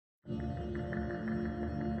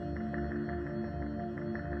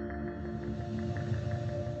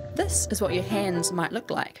This is what your hands might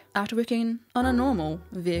look like after working on a normal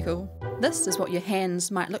vehicle. This is what your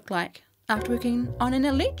hands might look like after working on an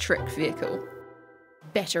electric vehicle.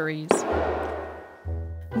 Batteries.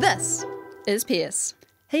 This is Pierce.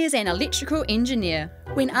 He is an electrical engineer.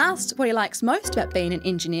 When asked what he likes most about being an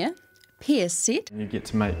engineer, Pierce said, You get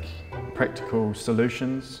to make practical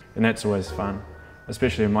solutions, and that's always fun.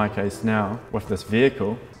 Especially in my case now, with this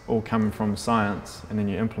vehicle, all coming from science, and then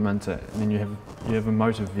you implement it, and then you have a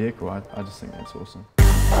motor vehicle. I just think that's awesome.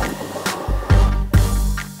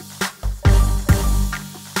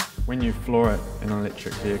 When you floor it in an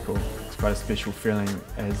electric vehicle, it's quite a special feeling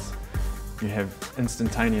as you have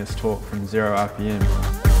instantaneous torque from 0 RPM.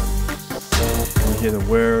 When you hear the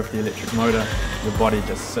whir of the electric motor, your body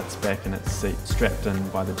just sits back in its seat, strapped in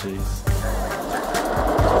by the G's.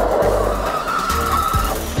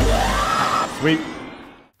 Sweet.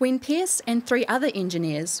 When Pierce and 3 other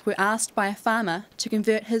engineers were asked by a farmer to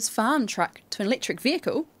convert his farm truck to an electric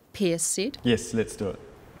vehicle, Pierce said, Yes, let's do it.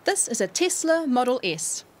 This is a Tesla Model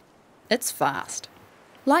S. It's fast.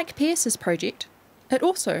 Like Pierce's project, it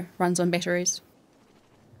also runs on batteries.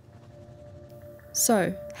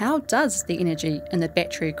 So, how does the energy in the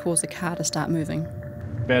battery cause a car to start moving?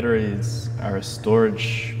 Batteries are a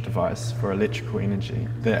storage device for electrical energy.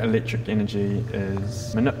 That electric energy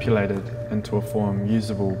is manipulated into a form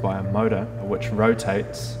usable by a motor which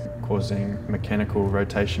rotates, causing mechanical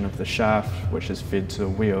rotation of the shaft, which is fed to the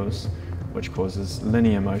wheels, which causes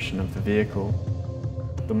linear motion of the vehicle.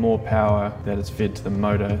 The more power that is fed to the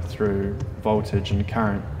motor through voltage and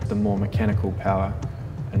current, the more mechanical power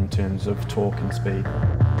in terms of torque and speed.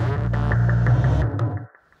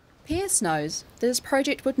 Pierce knows that his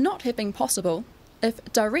project would not have been possible if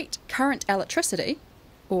direct current electricity,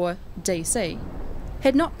 or DC,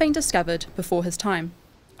 had not been discovered before his time.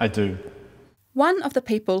 I do. One of the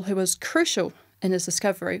people who was crucial in his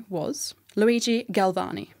discovery was Luigi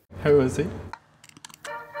Galvani. Who is he?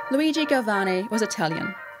 Luigi Galvani was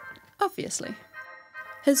Italian, obviously.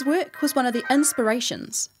 His work was one of the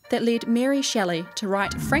inspirations that led Mary Shelley to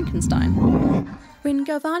write Frankenstein. When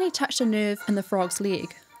Galvani touched a nerve in the frog's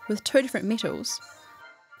leg with 2 different metals,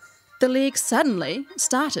 the leg suddenly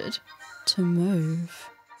started to move.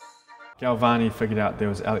 Galvani figured out there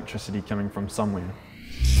was electricity coming from somewhere.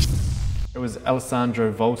 It was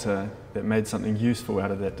Alessandro Volta that made something useful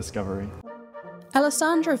out of that discovery.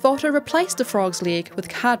 Alessandro Volta replaced the frog's leg with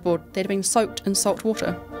cardboard that had been soaked in salt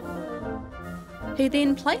water. He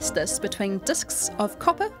then placed this between discs of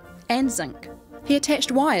copper and zinc. He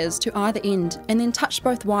attached wires to either end and then touched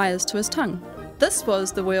both wires to his tongue. This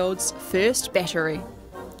was the world's first battery,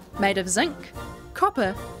 made of zinc,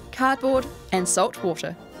 copper, cardboard and salt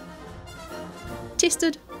water.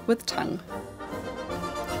 Tested with tongue.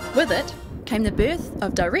 With it came the birth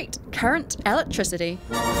of direct current electricity.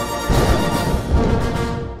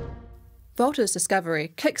 Volta's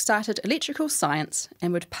discovery kick-started electrical science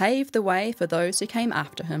and would pave the way for those who came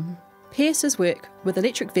after him. Pierce's work with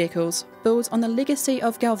electric vehicles builds on the legacy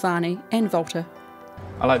of Galvani and Volta.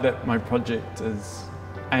 I like that my project is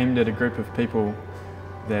aimed at a group of people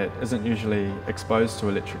that isn't usually exposed to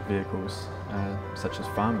electric vehicles, such as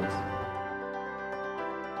farmers.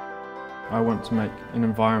 I want to make an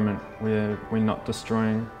environment where we're not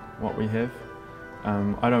destroying what we have.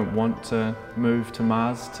 I don't want to move to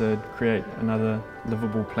Mars to create another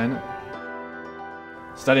livable planet.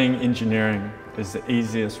 Studying engineering is the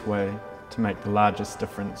easiest way to make the largest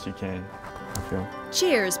difference you can, I feel.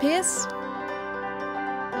 Cheers, Pierce!